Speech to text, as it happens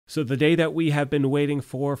So the day that we have been waiting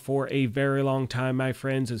for a very long time, my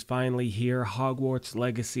friends, is finally here. Hogwarts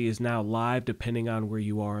Legacy is now live depending on where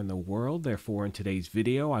you are in the world. Therefore, in today's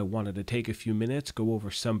video, I wanted to take a few minutes, go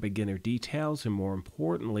over some beginner details, and more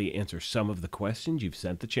importantly, answer some of the questions you've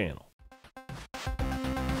sent the channel.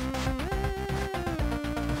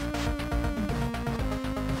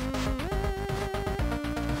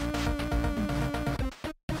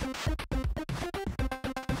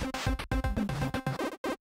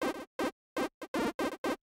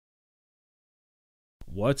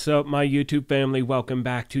 What's up, my YouTube family? Welcome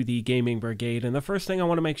back to the Gaming Brigade, and the first thing I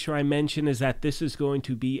want to make sure I mention is that this is going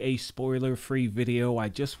to be a spoiler-free video. I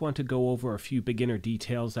just want to go over a few beginner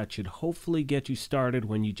details that should hopefully get you started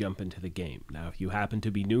when you jump into the game. Now, if you happen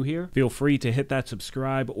to be new here, feel free to hit that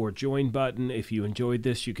subscribe or join button. If you enjoyed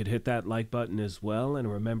this, you could hit that like button as well,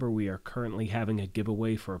 and remember, we are currently having a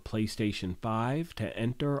giveaway for a PlayStation 5. To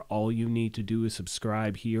enter, all you need to do is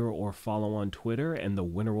subscribe here or follow on Twitter, and the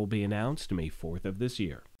winner will be announced May 4th of this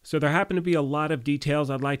year. So there happen to be a lot of details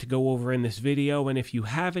I'd like to go over in this video, and if you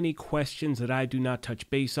have any questions that I do not touch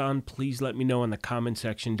base on, please let me know in the comment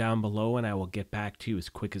section down below and I will get back to you as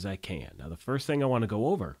quick as I can. Now, the first thing I want to go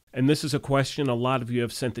over, and this is a question a lot of you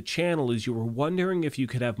have sent the channel, is you were wondering if you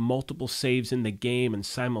could have multiple saves in the game and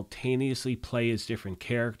simultaneously play as different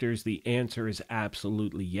characters. The answer is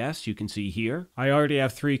absolutely yes. You can see here, I already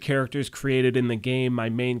have 3 characters created in the game. My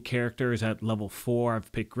main character is at level 4.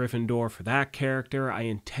 I've picked Gryffindor for that character. I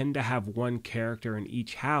intend to have 1 character in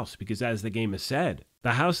each house because, as the game has said,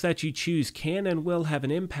 the house that you choose can and will have an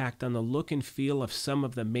impact on the look and feel of some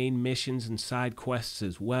of the main missions and side quests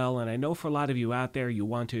as well, and I know for a lot of you out there, you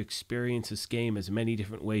want to experience this game as many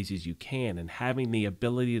different ways as you can, and having the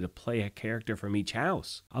ability to play a character from each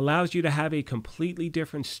house allows you to have a completely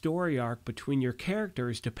different story arc between your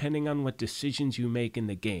characters depending on what decisions you make in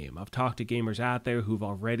the game. I've talked to gamers out there who've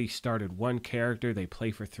already started 1 character, they play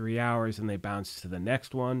for 3 hours, and they bounce to the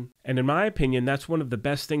next one, and in my opinion, that's one of the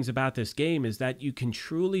best things about this game is that you can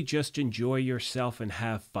truly just enjoy yourself and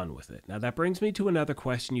have fun with it. Now that brings me to another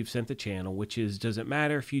question you've sent the channel, which is, does it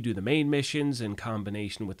matter if you do the main missions in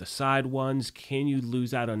combination with the side ones? Can you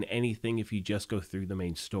lose out on anything if you just go through the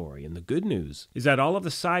main story? And the good news is that all of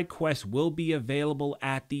the side quests will be available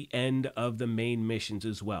at the end of the main missions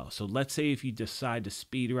as well. So let's say if you decide to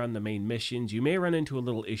speedrun the main missions, you may run into a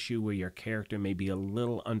little issue where your character may be a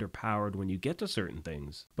little underpowered when you get to certain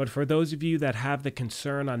things. But for those of you that have the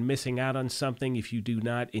concern on missing out on something, if you do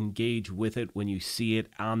not engage with it when you see it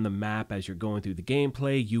on the map as you're going through the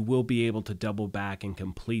gameplay, you will be able to double back and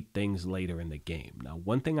complete things later in the game. Now,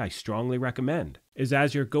 one thing I strongly recommend is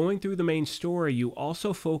as you're going through the main story, you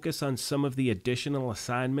also focus on some of the additional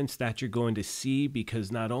assignments that you're going to see,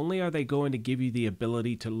 because not only are they going to give you the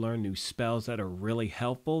ability to learn new spells that are really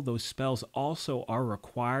helpful, those spells also are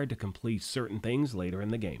required to complete certain things later in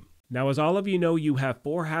the game. Now, as all of you know, you have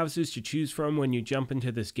 4 houses to choose from when you jump into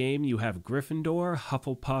this game. You have Gryffindor,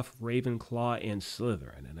 Hufflepuff, Ravenclaw, and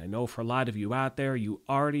Slytherin. And I know for a lot of you out there, you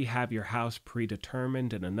already have your house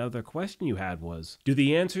predetermined. And another question you had was, do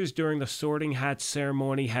the answers during the sorting hat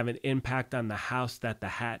ceremony have an impact on the house that the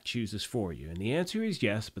hat chooses for you? And the answer is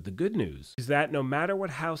yes, but the good news is that no matter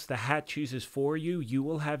what house the hat chooses for you, you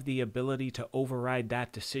will have the ability to override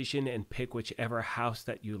that decision and pick whichever house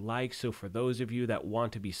that you like. So for those of you that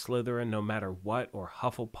want to be Slytherin, no matter what, or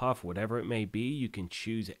Hufflepuff, whatever it may be, you can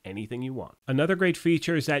choose anything you want. Another great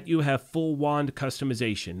feature is that you have full wand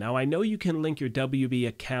customization. Now, I know you can link your WB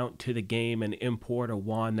account to the game and import a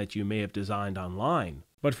wand that you may have designed online.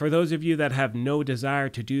 But for those of you that have no desire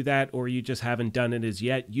to do that, or you just haven't done it as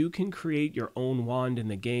yet, you can create your own wand in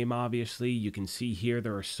the game, obviously. You can see here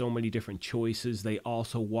there are so many different choices. They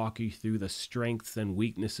also walk you through the strengths and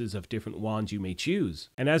weaknesses of different wands you may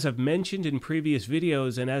choose. And as I've mentioned in previous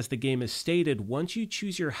videos, and as the game has stated, once you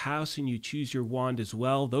choose your house and you choose your wand as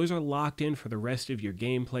well, those are locked in for the rest of your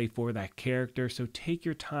gameplay for that character. So take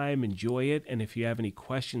your time, enjoy it, and if you have any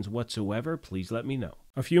questions whatsoever, please let me know.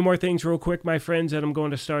 A few more things real quick, my friends, and I'm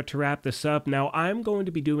going to start to wrap this up. Now, I'm going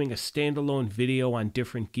to be doing a standalone video on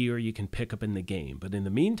different gear you can pick up in the game, but in the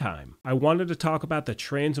meantime, I wanted to talk about the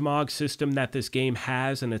transmog system that this game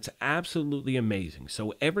has, and it's absolutely amazing.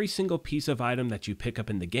 So every single piece of item that you pick up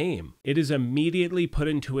in the game, it is immediately put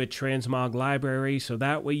into a transmog library, so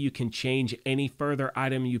that way you can change any further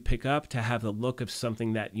item you pick up to have the look of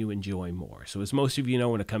something that you enjoy more. So as most of you know,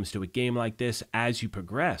 when it comes to a game like this, as you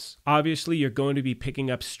progress, obviously you're going to be picking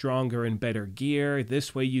up stronger and better gear.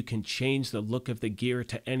 This way you can change the look of the gear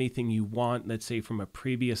to anything you want, let's say from a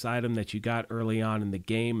previous item that you got early on in the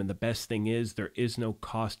game. And the best thing is there is no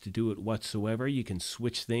cost to do it whatsoever. You can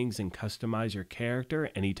switch things and customize your character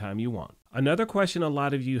anytime you want. Another question a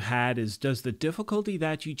lot of you had is, does the difficulty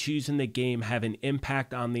that you choose in the game have an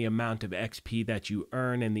impact on the amount of XP that you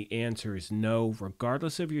earn? And the answer is no.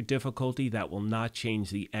 Regardless of your difficulty, that will not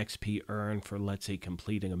change the XP earned for, let's say,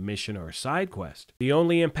 completing a mission or a side quest. The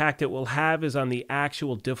only impact it will have is on the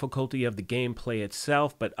actual difficulty of the gameplay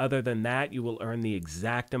itself, but other than that, you will earn the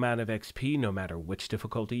exact amount of XP no matter which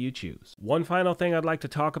difficulty you choose. One final thing I'd like to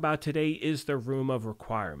talk about today is the Room of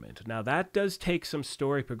Requirement. Now that does take some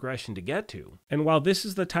story progression to get to. And while this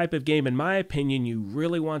is the type of game, in my opinion, you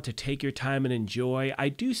really want to take your time and enjoy, I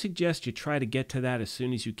do suggest you try to get to that as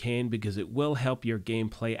soon as you can because it will help your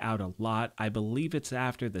gameplay out a lot. I believe it's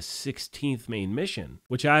after the 16th main mission,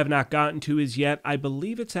 which I have not gotten to as yet. I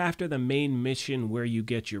believe it's after the main mission where you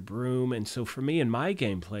get your broom. And so for me in my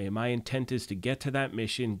gameplay, my intent is to get to that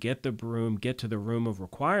mission, get the broom, get to the Room of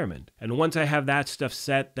Requirement. And once I have that stuff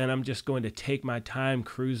set, then I'm just going to take my time,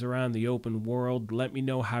 cruise around the open world. Let me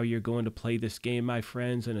know how you're going to play this game, my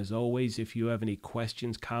friends, and as always, if you have any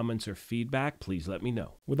questions, comments, or feedback, please let me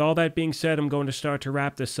know. With all that being said, I'm going to start to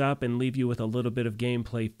wrap this up and leave you with a little bit of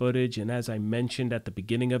gameplay footage. And as I mentioned at the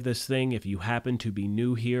beginning of this thing, if you happen to be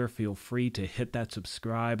new here, feel free to hit that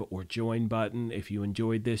subscribe or join button. If you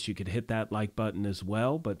enjoyed this, you could hit that like button as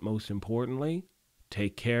well. But most importantly,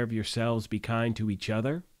 take care of yourselves, be kind to each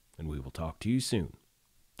other, and we will talk to you soon.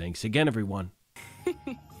 Thanks again, everyone.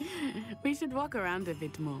 We should walk around a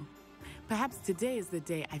bit more. Perhaps today is the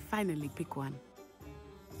day I finally pick one.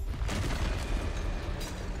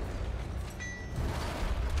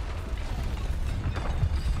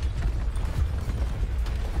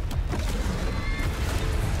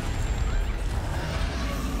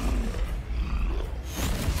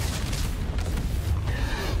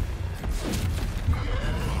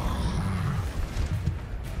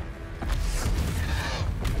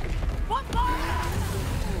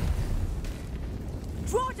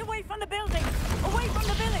 Draw it away from the building! Away from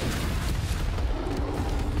the village!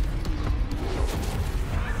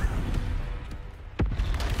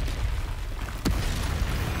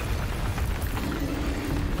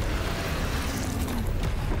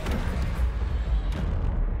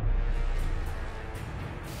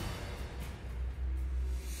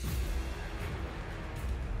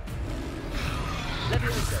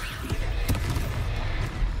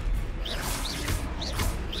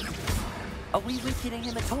 Are we weakening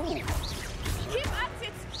him at all? Keep at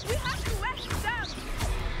it! We have to wet them!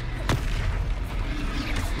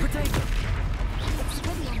 Potato! It's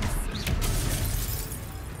ready on us.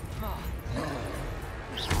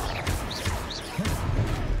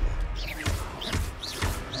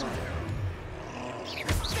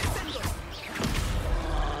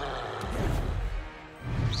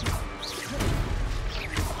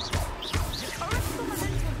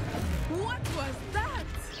 What was that?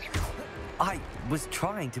 I was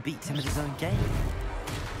trying to beat him at his own game.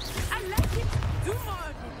 I like it! Do more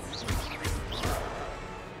of it!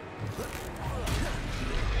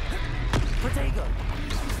 Potato!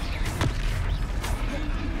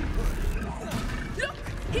 Look!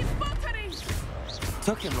 He's faltering!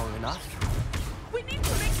 Took him long enough.